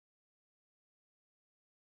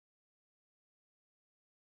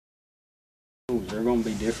They're going to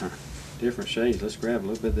be different shades. Let's grab a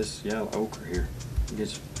little bit of this yellow ochre here.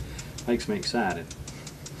 It makes me excited.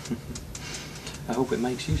 I hope it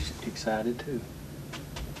makes you excited too.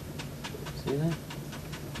 See that?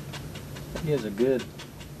 That gives a good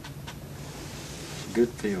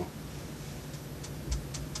feel.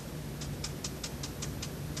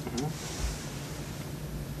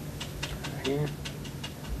 Right here.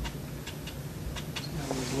 See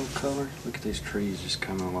all these little colors? Look at these trees just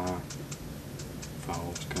coming alive.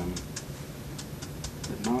 Fall's coming.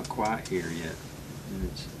 But not quite here yet. And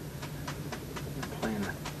it's playing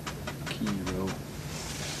a key role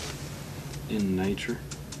in nature.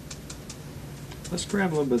 Let's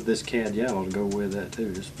grab a little bit of this cad yellow to go with that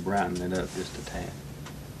too. Just brighten it up just a tad.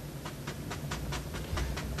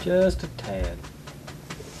 Just a tad.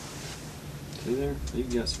 See there? You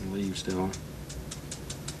got some leaves still on.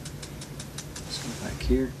 Let's go back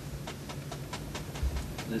here.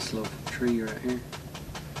 This little tree right here.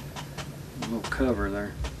 A little cover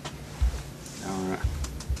there. Alright.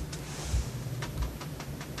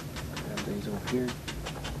 Grab these over here.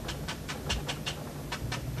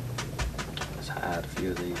 Let's hide a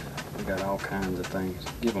few of these. We got all kinds of things.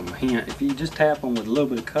 Give them a hint. If you just tap them with a little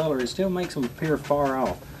bit of color, it still makes them appear far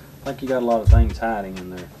off. Like you got a lot of things hiding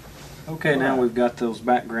in there. Okay, now we've got those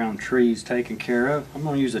background trees taken care of. I'm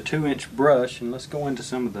going to use a 2-inch brush and let's go into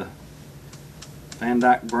some of the Van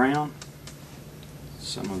Dyke brown,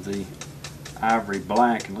 some of the ivory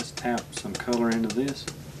black, and let's tap some color into this.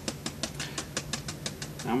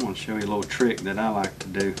 I'm going to show you a little trick that I like to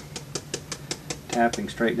do. Tapping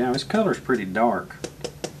straight down. This color's pretty dark,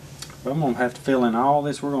 but I'm going to have to fill in all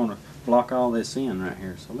this. We're going to block all this in right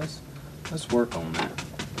here. So let's work on that.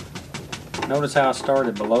 Notice how I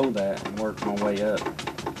started below that and worked my way up.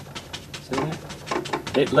 See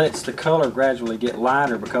that? It lets the color gradually get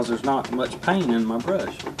lighter because there's not much paint in my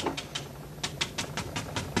brush.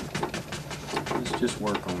 Let's just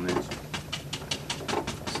work on this.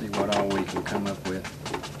 See what all we can come up with.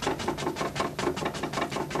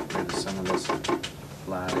 Get rid of some of this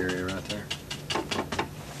light area right there.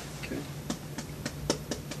 Okay.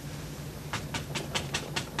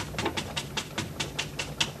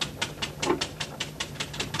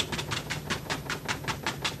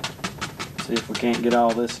 See if we can't get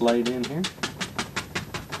all this laid in here.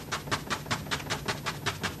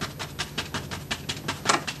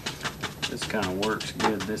 This kind of works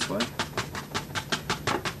good this way.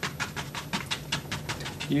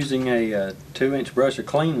 Using a 2-inch brush, a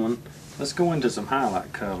clean one, let's go into some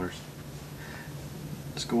highlight colors.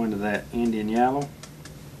 Let's go into that Indian yellow,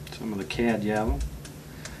 some of the cad yellow.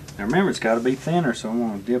 Now remember, it's got to be thinner, so I'm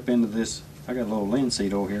going to dip into this. I got a little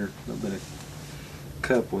linseed over here, a little bit of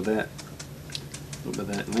cup with that. A little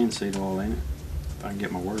bit of that linseed oil in it. If I can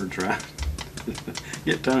get my words right.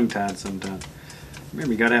 Get tongue tied sometimes.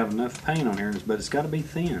 Remember, you got to have enough paint on here, but it's got to be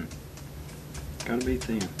thin. Got to be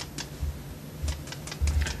thin.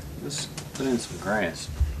 Let's put in some grass.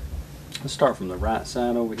 Let's start from the right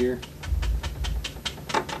side over here.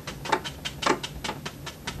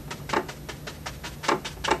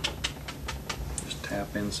 Just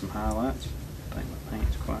tap in some highlights. I think my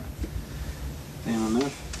paint's quite thin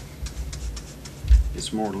enough. Get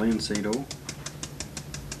some more linseed oil.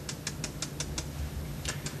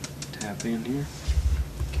 Tap in here.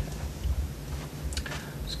 Okay.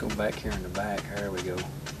 Let's go back here in the back. There we go.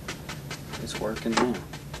 It's working now.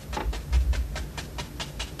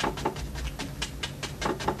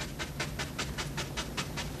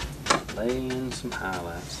 Lay in some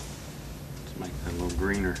highlights. Let's make that a little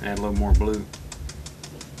greener. Add a little more blue.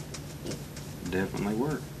 Definitely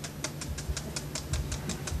work.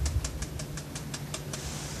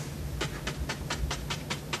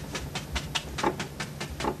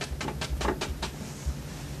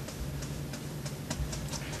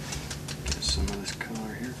 Some of this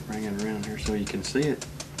color here, bring it around here so you can see it.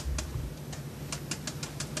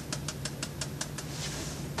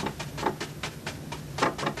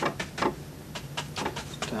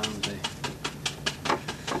 Sometimes they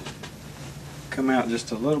come out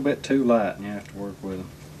just a little bit too light and you have to work with them.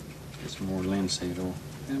 Get some more linseed oil.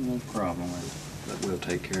 Have no problem with it, but we'll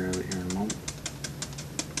take care of it here in a moment.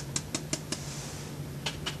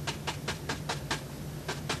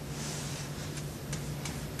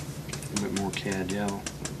 A bit more cad yellow.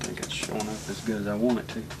 I don't think it's showing up as good as I want it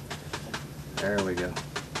to. There we go.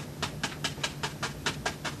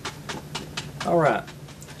 Alright,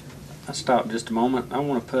 I stopped just a moment. I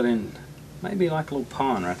want to put in maybe like a little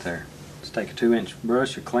pond right there. Let's take a 2-inch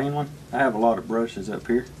brush, a clean one. I have a lot of brushes up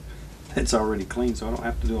here. It's already clean, so I don't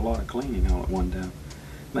have to do a lot of cleaning all at one time.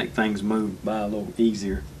 Make things move by a little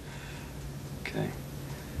easier. Okay,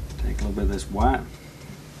 Take a little bit of this white.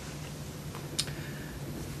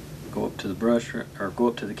 Go up to the brush, or go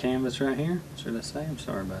up to the canvas right here. Should I say? I'm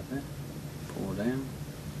sorry about that. Pull down,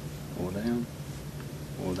 pull down,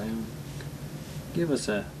 pull down. Give us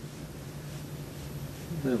a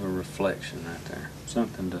bit of a reflection right there.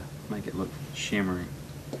 Something to make it look shimmering.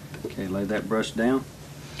 Okay, lay that brush down.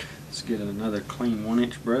 Let's get another clean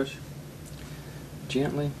 1-inch brush.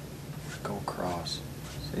 Gently go across.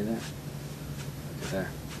 See that? Look at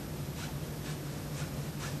there.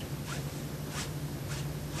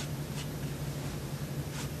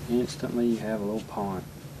 Instantly you have a little pond.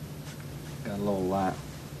 Got a little light.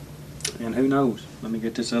 And who knows? Let me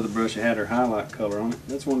get this other brush that had her highlight color on it.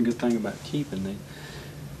 That's one good thing about keeping these.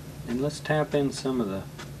 And let's tap in some of the,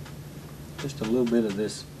 just a little bit of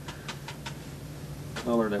this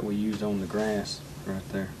color that we used on the grass right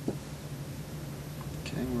there.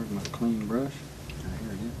 Okay, where's my clean brush? Right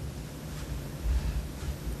here it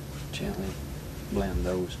is. Gently blend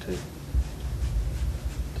those two.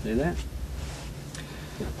 See that?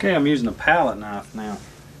 Okay, I'm using a palette knife now.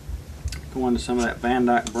 Go into some of that Van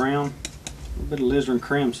Dyke brown, a little bit of alizarin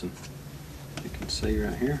crimson. You can see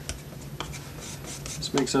right here.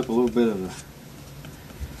 This makes up a little bit of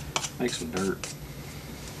the, make some dirt.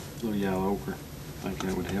 A little yellow ochre. I think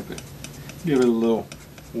that would help it. Give it a little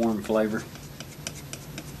warm flavor.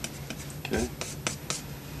 Okay.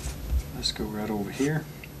 Let's go right over here.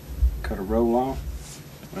 Cut a roll off.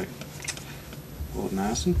 Wait. Pull it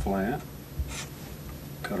nice and flat.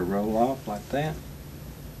 Cut a roll off like that.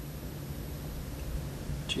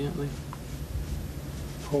 Gently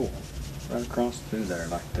pull right across through there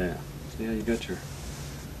like that. See how you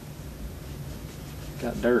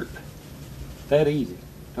got dirt. That easy.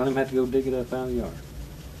 Don't even have to go dig it up out of the yard.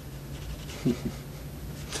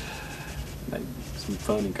 Maybe some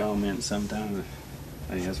funny comments sometimes.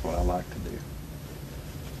 Hey, that's what I like to do.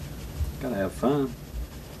 Gotta have fun.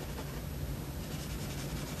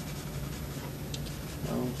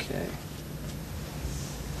 Okay.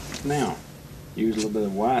 Now, use a little bit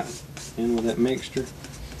of white in with that mixture.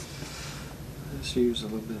 Let's use a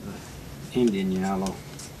little bit of Indian yellow.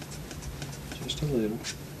 Just a little.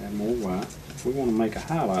 Add more white. We want to make a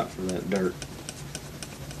highlight for that dirt.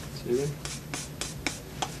 See that?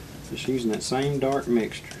 Just using that same dark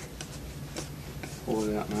mixture. Pull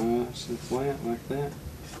it out nice and flat like that.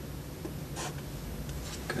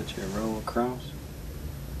 Cut you a roll across.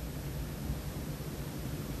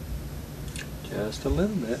 Just a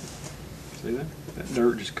little bit. See that? That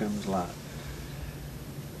dirt just comes light.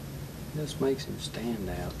 Just makes him stand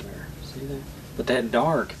out there. See that? But that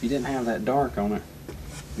dark, if you didn't have that dark on it,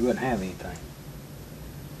 you wouldn't have anything.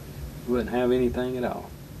 You wouldn't have anything at all.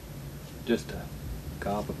 Just a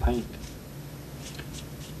gob of paint.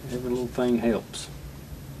 Every little thing helps.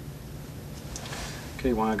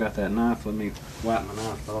 Okay, while I got that knife, let me wipe my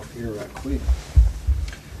knife off here right quick.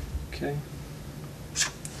 Okay.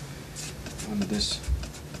 Under this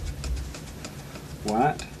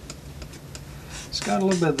white. It's got a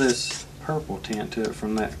little bit of this purple tint to it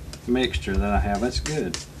from that mixture that I have. That's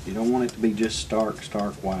good. You don't want it to be just stark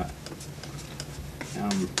white.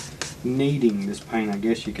 I'm kneading this paint, I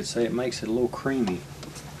guess you could say. It makes it a little creamy.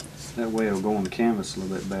 That way it'll go on the canvas a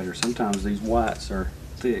little bit better. Sometimes these whites are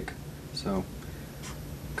thick, so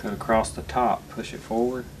cut across the top, push it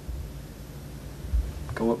forward,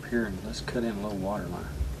 go up here, and let's cut in a little water line.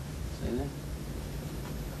 See that?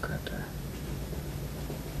 Look right there.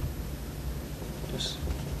 Just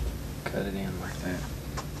cut it in like that.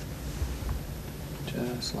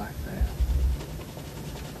 Just like that.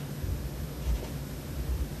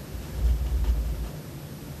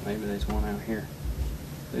 Maybe there's one out here.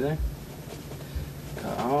 See there?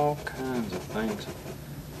 Got all kinds of things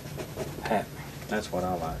happening. That's what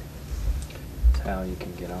I like. It's how you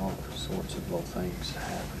can get all sorts of little things to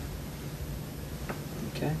happen.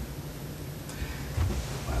 Okay.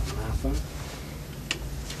 Wipe my knife up.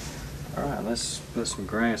 Alright, let's put some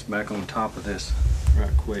grass back on top of this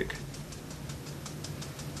right quick.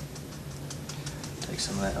 Take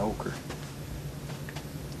some of that ochre.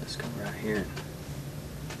 Let's go right here and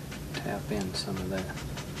tap in some of that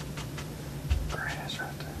grass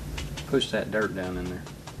right there. Push that dirt down in there.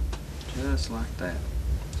 Just like that.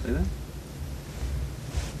 See that?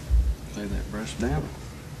 Lay that brush down.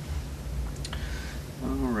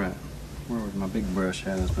 Alright. Where was my big brush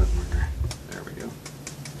at? I was putting right there. There we go.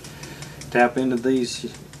 Tap into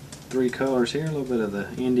these three colors here. A little bit of the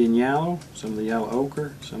Indian yellow, some of the yellow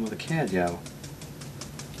ochre, some of the cad yellow.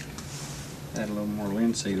 Add a little more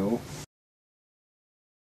linseed oil.